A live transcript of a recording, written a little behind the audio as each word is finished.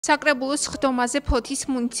საკრებულოს სხდომაზე ფოთის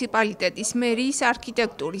მუნიციპალიტეტის მერიის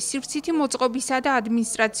არქიტექტურის, სივრცითი მოწყობისა და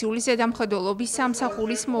ადმინისტრაციული ზედამხედველობის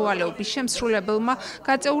სამსახურის მოვალეობის შემსრულებელმა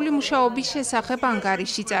გაწეული მუშაობის შესახებ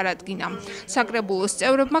ანგარიში წარადგინა. საკრებულოს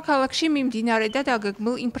წევრებმა ქალაქში მიმდინარე და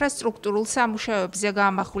დაგეგმილ ინფრასტრუქტურულ სამუშაოებზე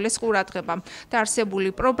გაამახვილეს ყურადღება და არსებული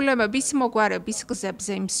პრობლემების მოგვარების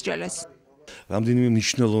გზებზე იმსჯელეს. რამდენიმე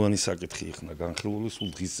მნიშვნელოვანი საკითხი იქნა განხილული, სულ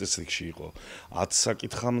დღის წესრიგში იყო 10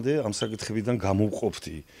 საკითხამდე. ამ საკითხებიდან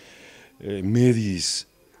გამოვყოფდი მერიის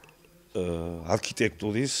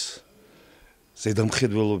არქიტექტურის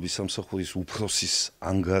ზედამხედველობის სამსახურის უფროსის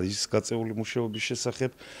ანგარიშის გაწეული მუშაობის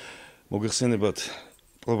შესახებ. მოგეხსენებათ,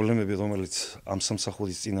 პრობლემები, რომელიც ამ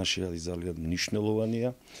სამსახურის წინაშე არის, ძალიან მნიშვნელოვანია.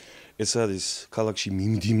 ეს არის ქალაქში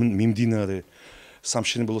მიმდინარე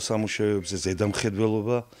სამშენებლო სამუშაოებზე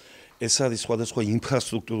ზედამხედველობა. ეს არის სხვადასხვა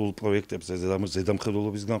ინფრასტრუქტურულ პროექტებზე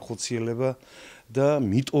ზედამხედველობის განხორციელება და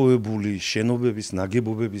მიტოვებული შენობების,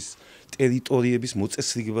 ნაგებობების, ტერიტორიების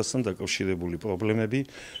მოწესრიგებასთან დაკავშირებული პრობლემები.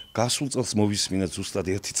 გასულ წელს მოვისმინეთ ზუსტად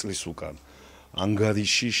 1 წლის უკან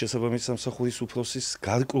ანგარიში შესაბამის სამსახურის უფროსის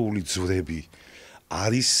გარკვეული ძვრები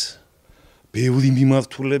არის ბევრი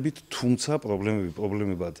მიმართულებით, თუმცა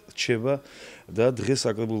პრობლემებად რჩება და დღეს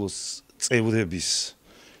საკრებულოს წევრების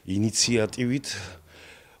ინიციატივით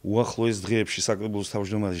უახლოეს დღეებში საკრებულოს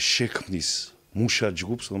თავმჯდომარე შექმნის მუშა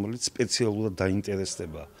ჯგუფს, რომელიც სპეციალურად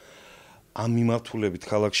დაინტერესდება ამ მიმართულებით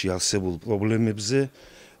ქალაქში არსებულ პრობლემებზე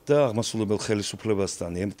და აღმასრულებელ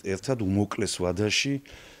ხელისუფლებასთან ერთად უმოკლეს ვადაში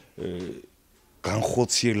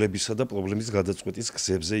განხორციელებისა და პრობლემის გადაწყვეტის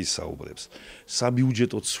გზებზე ისაუბრებს.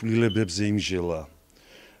 საბიუჯეტო ცვლილებებზე იმჟელა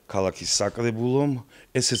ქალაქის საკრებულომ,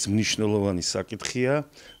 ესეც მნიშვნელოვანი საკითხია,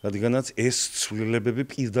 რადგანაც ეს ცვლილებები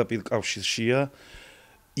პირდაპირ კავშირშია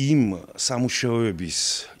იმ სამუშაოების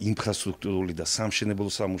ინფრასტრუქტურული და სამშენებლო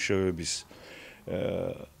სამუშაოების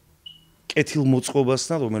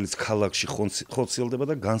კეთილმოწყობასთან, რომელიც ქალაქში ხორციელდება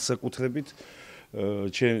და განსაკუთრებით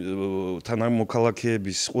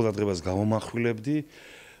თანამოქალაქეების ყურადღებას გავამახვილებდი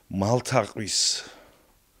მალთაყვის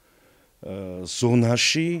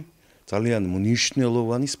ზონაში ძალიან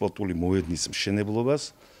მნიშვნელოვანი სპორტული მოედნის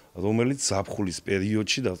მშენებლობას, რომელიც ზაფხულის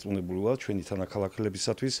პერიოდში დარწმუნებული ვარ ჩვენი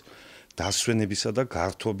თანაქალაქელებისათვის დასვენებისა და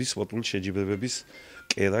გართობის სპორტული შეჯიბრებების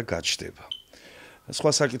კერა გაჩნდება.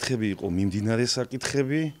 სხვა საკითხები იყო მიმდინარე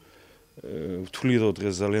საკითხები. ვთვლი, რომ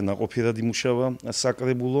დღეს ძალიან ნაყოფიერად იმუშავა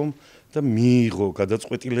საკრებულომ და მიიღო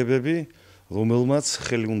გადაწყვეტილებები, რომელმაც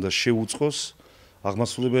ხელი უნდა შეუწყოს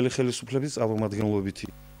აღმასრულებელი ხელისუფლების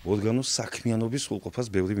წარმომადგენლობითი ორგანოს საქმიანობის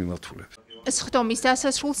სრულყოფას ბევრი მიმართულებით. სხდომის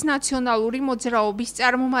დასასრულს ნაციონალური მოძრაობის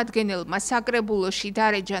წარმომადგენელმა საკრებულოში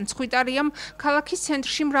დარეჯან ცხვიტარიამ ქალაქის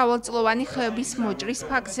ცენტრში მრავალწლოვანი ხეების მოჭრის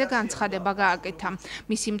ფაქტზე განცხადება გააკეთა.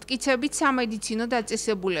 მისი მტკიცებით, სამედიცინო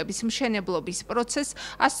დაწესებულების მშენებლობის პროცესს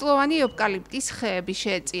 100-წლოვანი ევკალიპტის ხეები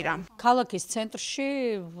შეეწირა. ქალაქის ცენტრში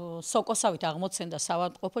სოკოსავით აღმოცენდა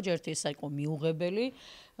საავადმყოფო, ჯერ ეს იყო მიუღებელი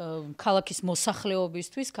ქალაქის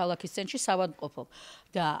მოსახლეობისთვის, ქალაქის ცენტრში საავადმყოფო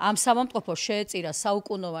და ამ საავადმყოფოს შეეწირა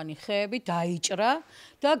საუკუნოვანი ხეები, დაიჭრა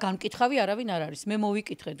და განკითხავი არავინ არ არის. მე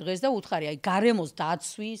მოვიკითხე დღეს და უთხარი, აი გარემოს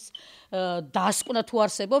დაცვის, დასკვნა თუ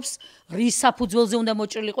არსებობს, რის საფუძველზე უნდა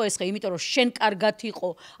მოჭრილიყო ეს ხე, იმიტომ რომ შენ კარგად იყო,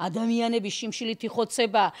 ადამიანების შიმშილით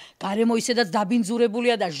იხოცება, გარემო ისედაც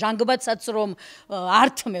დაბინძურებულია და ჟანგბადსაც რომ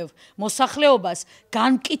ართმევ მოსახლეობას,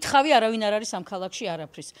 განკითხავი არავინ არ არის ამ ქალაქში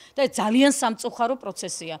არაფრის. და ძალიან სამწუხარო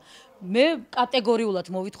პროცესია. მე კატეგორიულად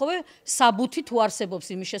მოვითხოვე საბუთი თუ არსებობს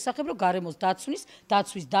იმის შესახებ, რომ გარემოს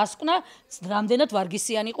დაცვის დასკვნა რამდენად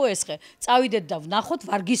ვარგისიანი იყო ეს ხე. წავიდეთ და ვნახოთ,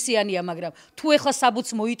 ვარგისიანია, მაგრამ თუ ეხლა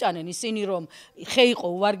საბუთს მოიტანენ ისინი, რომ ხე იყო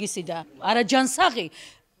უვარგისი და არაჯანსაღი,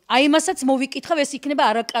 აი იმასაც მოვიკითხავ, ეს იქნება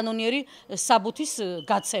არაკანონიერი საბუთის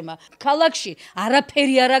გაცემა. ქალაქში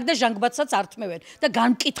არაფერი არ აქვს და ჟანგბადსაც ართმევენ და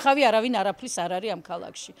განკითხავი არავინ არაფრის არ არის ამ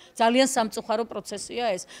ქალაქში. ძალიან სამწუხარო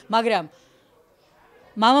პროცესია ეს, მაგრამ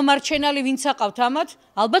მამამარჩენალი ვინც აყავთ ამათ,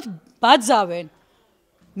 ალბათ ბაძავენ.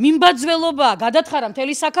 მიმბაძველობა გადათხარა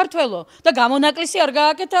მთელი საქართველო და გამონაკლისი არ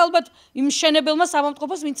გააკეთა ალბათ იმ მშენებელმა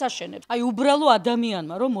საავადმყოფოს, ვინც აშენებს. აი უბრალო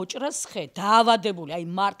ადამიანმა რომ მოჭრას ხე, დაავადებული, აი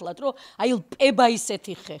მართლად რომ აი პება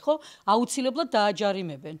ისეთი ხე, ხო? აუცილებლად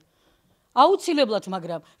დააჯარიმებენ. აუცილებლად,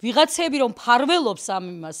 მაგრამ ვიღაცები რომ ფარველობს ამ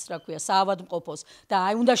იმას, რა ქვია, საავადმყოფოს და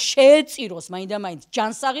აი უნდა შეეწიროს მაინდა-მაინც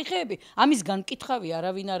ჯანსაღი ხეები, ამის განკითხავი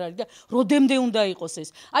არავინ არ არის და როდემდე უნდა იყოს ეს.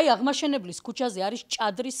 აი აღმაშენებლის ქუჩაზე არის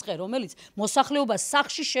ჭადრის ხე, რომელიც მოსახლეობას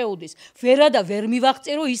სახში შეუდის, ვერა და ვერ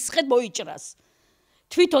მივაღწიე რომ ის ხე მოიჭრას.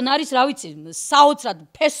 თვითონ არის, რა ვიცი, საოცრად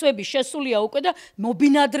ფესვები შესულია უკვე და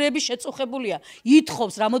მობინადრეები შეწუხებულია.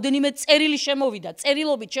 ითხოვს რამოდენიმე წერილი შემოვიდა,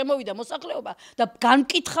 წერილობით შემოვიდა მოსახლეობა და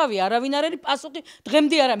განკითხავი არავინ არ არის, პასუხი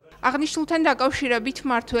დღემდე არ არის. აღნიშნულთან დაკავშირებით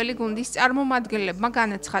მმართველი გუნდის წარმომადგენლებმა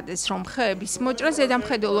განაცხადეს, რომ ხეების მოჭრა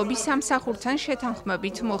ზედამხედველობის სამსახურთან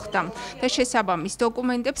შეთანხმებით მოხდა და შესაბამის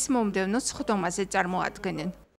დოკუმენტებს მომდევნო სხდომაზე წარმოადგენენ.